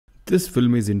This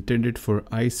film is intended for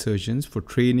eye surgeons for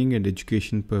training and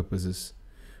education purposes.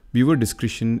 Viewer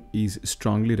discretion is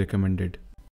strongly recommended.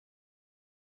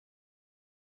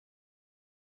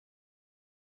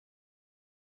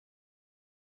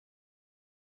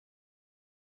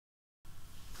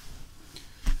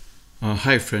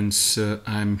 Hi friends,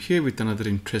 I'm here with another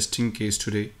interesting case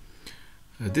today.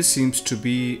 This seems to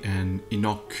be an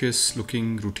innocuous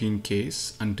looking routine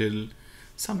case until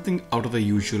something out of the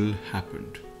usual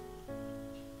happened.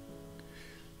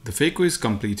 The phaco is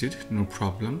completed, no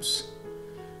problems.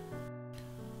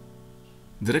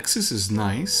 The rhexis is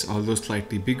nice, although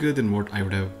slightly bigger than what I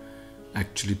would have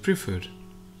actually preferred.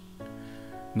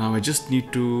 Now I just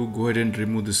need to go ahead and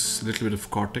remove this little bit of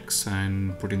cortex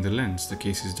and put in the lens. The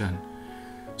case is done.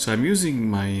 So I'm using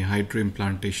my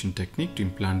hydroimplantation technique to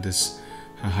implant this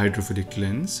hydrophilic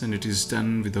lens, and it is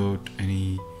done without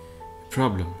any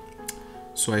problem.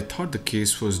 So I thought the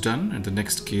case was done and the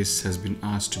next case has been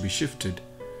asked to be shifted.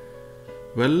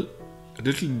 Well,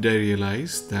 little did I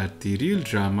realize that the real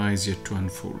drama is yet to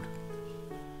unfold.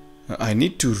 I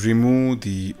need to remove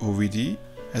the OVD.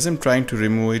 As I'm trying to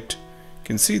remove it, you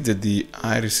can see that the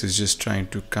iris is just trying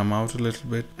to come out a little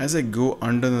bit. As I go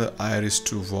under the iris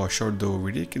to wash out the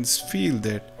OVD, I can feel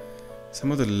that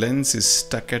some of the lens is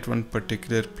stuck at one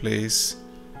particular place.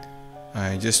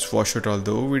 I just wash out all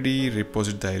the OVD,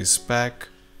 reposit the iris back.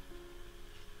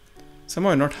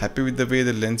 Somehow I'm not happy with the way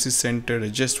the lens is centered. I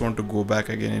just want to go back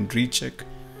again and recheck.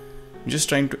 I'm just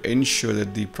trying to ensure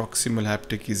that the proximal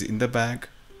haptic is in the bag,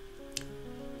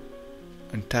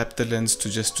 and tap the lens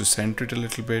to center it a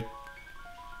little bit.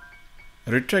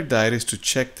 I retract the iris to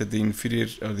check that the inferior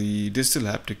or the distal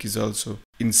haptic is also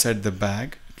inside the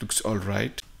bag. It looks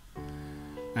alright.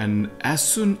 And as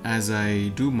soon as I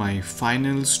do my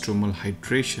final stromal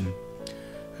hydration,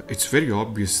 it's very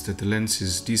obvious that the lens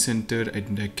is decentered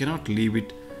and I cannot leave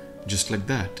it just like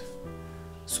that.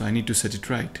 So I need to set it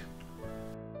right.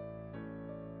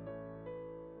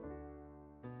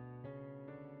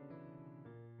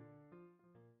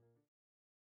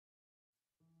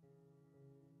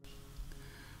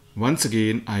 Once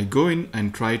again, I go in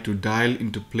and try to dial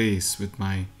into place with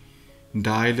my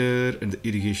dialer and the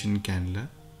irrigation cannula.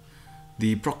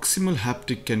 The proximal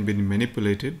haptic can be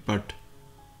manipulated, but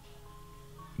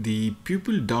the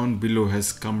pupil down below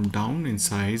has come down in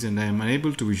size and I am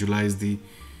unable to visualize the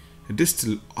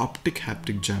distal optic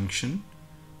haptic junction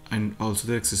and also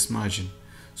the rhexis margin.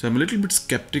 So I'm a little bit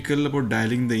skeptical about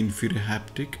dialing the inferior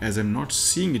haptic as I'm not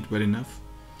seeing it well enough,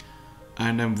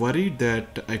 and I'm worried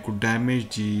that I could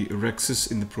damage the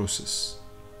rhexis in the process.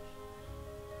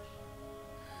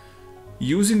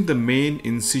 Using the main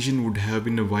incision would have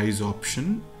been a wise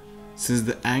option, since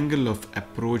the angle of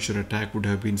approach or attack would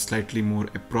have been slightly more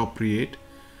appropriate,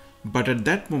 but at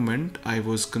that moment I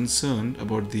was concerned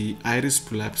about the iris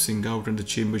prolapsing out and the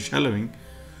chamber shallowing,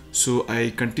 so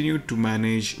I continued to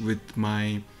manage with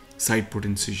my side port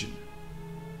incision.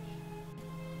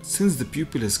 Since the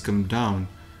pupil has come down,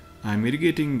 I am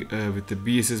irrigating with the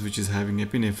BSS, which is having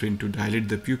epinephrine, to dilate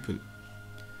the pupil.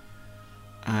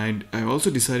 And I also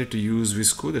decided to use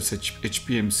visco, that's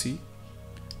HPMC,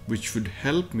 which would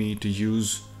help me to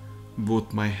use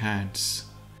both my hands.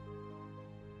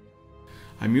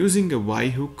 I'm using a Y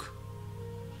hook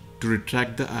to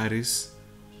retract the iris,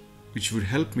 which would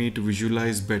help me to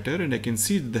visualize better, and I can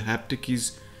see that the haptic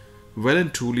is well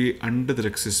and truly under the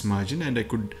rhexis margin, and I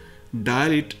could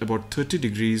dial it about 30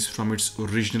 degrees from its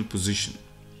original position.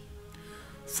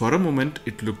 For a moment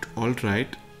it looked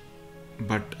alright,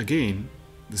 but again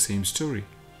the same story.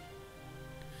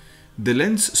 The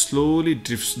lens slowly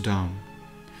drifts down,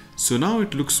 so now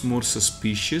it looks more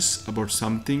suspicious about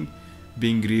something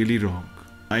being really wrong.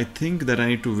 I think that I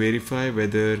need to verify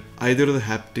whether either of the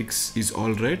haptics is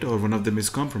alright or one of them is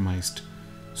compromised.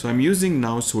 So I'm using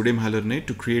now sodium hyaluronate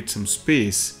to create some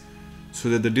space so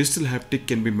that the distal haptic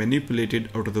can be manipulated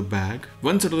out of the bag.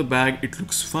 Once out of the bag, it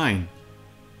looks fine.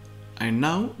 And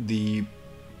now the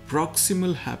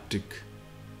proximal haptic.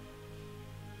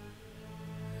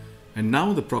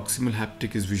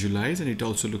 Is visualized and it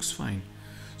also looks fine.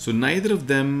 So neither of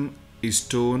them is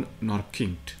torn nor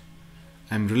kinked.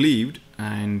 I'm relieved,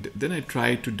 and then I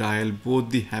try to dial both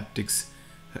the haptics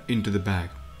into the bag.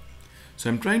 So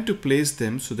I'm trying to place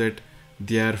them so that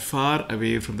they are far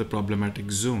away from the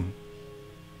problematic zone.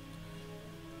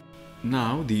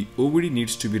 Now the OVD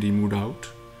needs to be removed out,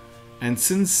 and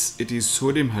since it is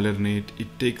sodium hyaluronate,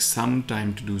 it takes some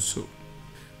time to do so.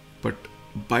 But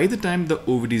by the time the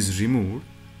OVD is removed,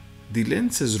 the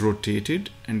lens has rotated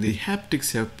and the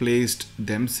haptics have placed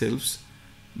themselves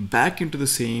back into the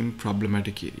same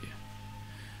problematic area.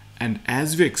 And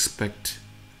as we expect,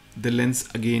 the lens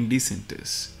again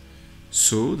decenters.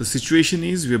 So the situation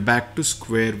is we're back to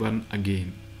square one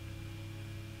again.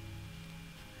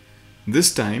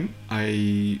 This time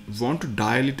I want to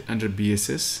dial it under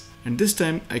BSS, and this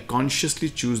time I consciously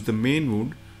choose the main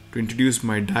mode to introduce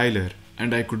my dialer,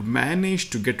 and I could manage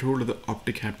to get hold of the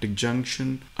optic haptic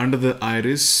junction under the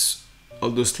iris,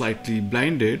 although slightly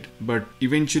blinded, but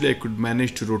eventually I could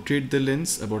manage to rotate the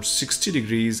lens about 60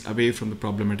 degrees away from the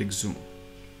problematic zoom.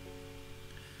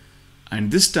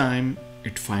 And this time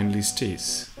it finally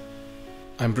stays.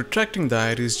 I'm retracting the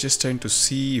iris, just trying to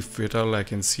see if at all I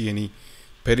can see any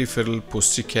peripheral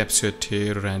posterior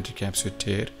tear or anticapsular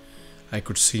tear. I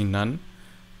could see none.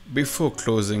 Before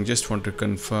closing, just want to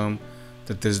confirm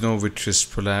that there's no vitreous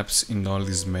prolapse in all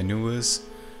these maneuvers,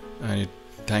 and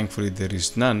thankfully there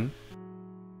is none.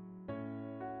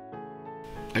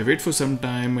 I wait for some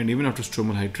time, and even after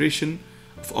stromal hydration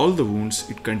of all the wounds,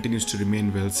 it continues to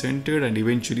remain well centered and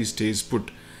eventually stays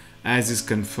put, as is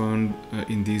confirmed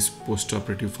in these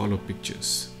post-operative follow-up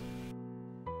pictures.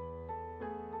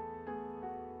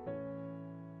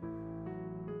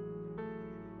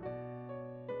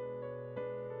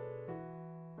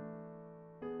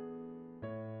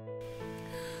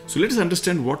 So let us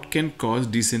understand what can cause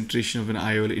decentration of an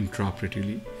IOL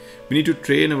intraoperatively. We need to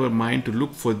train our mind to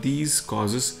look for these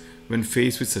causes when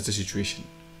faced with such a situation.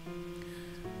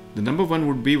 The number one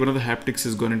would be one of the haptics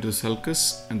has gone into the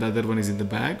sulcus and the other one is in the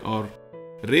bag, or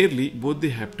rarely both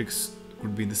the haptics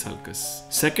could be in the sulcus.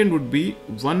 Second would be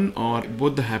one or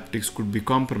both the haptics could be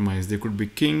compromised. They could be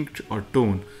kinked or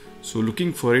torn. So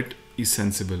looking for it is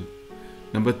sensible.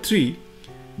 Number three,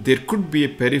 there could be a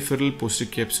peripheral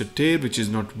posterior tear which is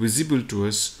not visible to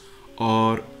us,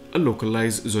 or a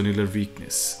localized zonular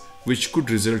weakness which could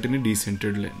result in a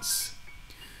decentered lens.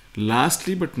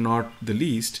 Lastly but not the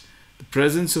least, the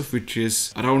presence of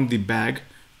vitreous around the bag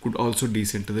could also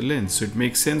decenter the lens, so it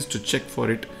makes sense to check for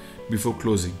it before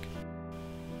closing.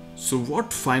 So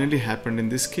what finally happened in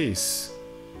this case?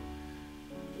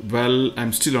 Well,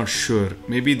 I'm still not sure.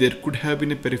 Maybe there could have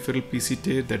been a peripheral PC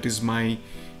tear, that is my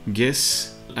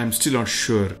guess. I'm still not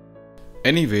sure.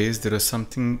 Anyways, there is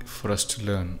something for us to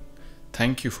learn.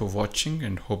 Thank you for watching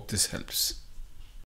and hope this helps.